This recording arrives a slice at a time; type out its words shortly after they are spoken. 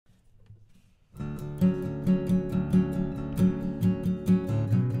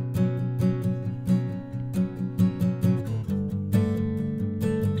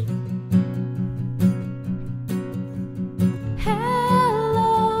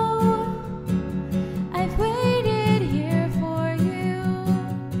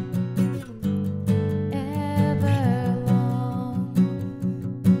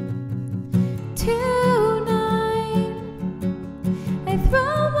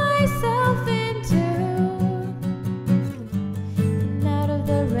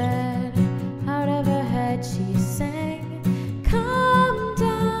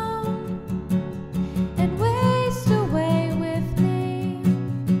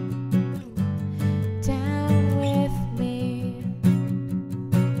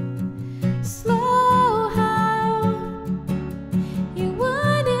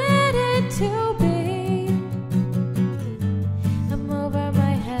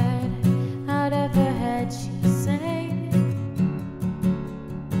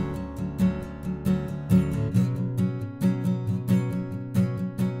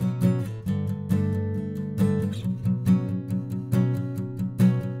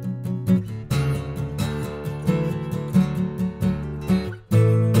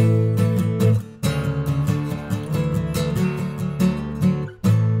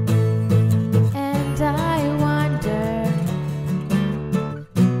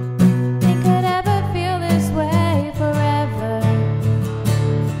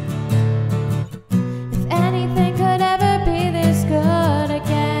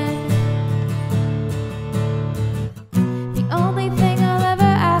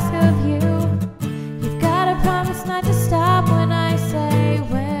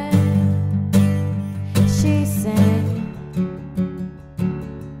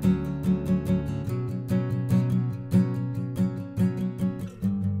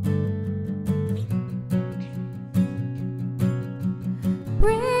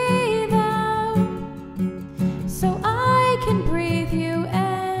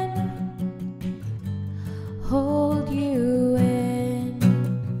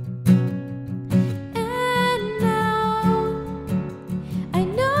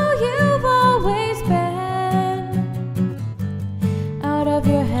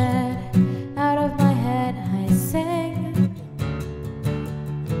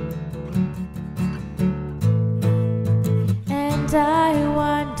And I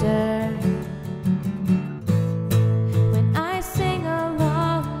wonder, when I sing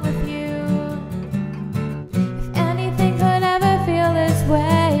along with you, if anything could ever feel this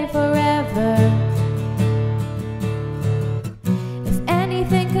way forever, if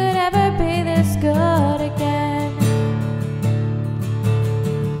anything could ever be this good again.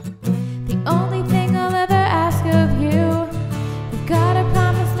 The only thing I'll ever ask of you, you've gotta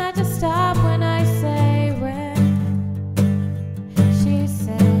promise not to stop when I say when. She said,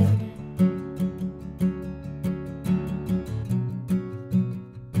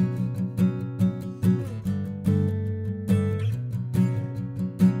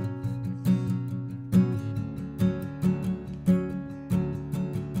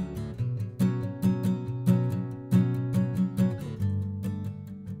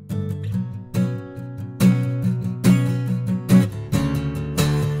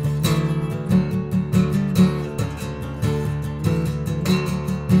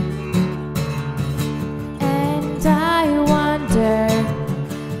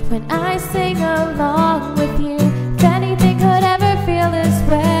 when I sing along with you, if anything could ever feel this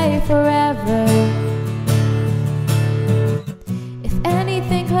way forever, if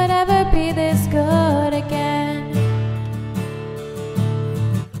anything could ever be this good again.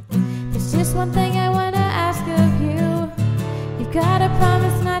 There's just one thing I wanna ask of you, you've gotta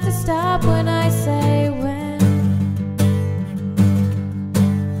promise not to stop when I say when.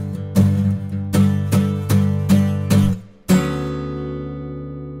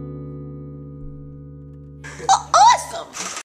 Oh!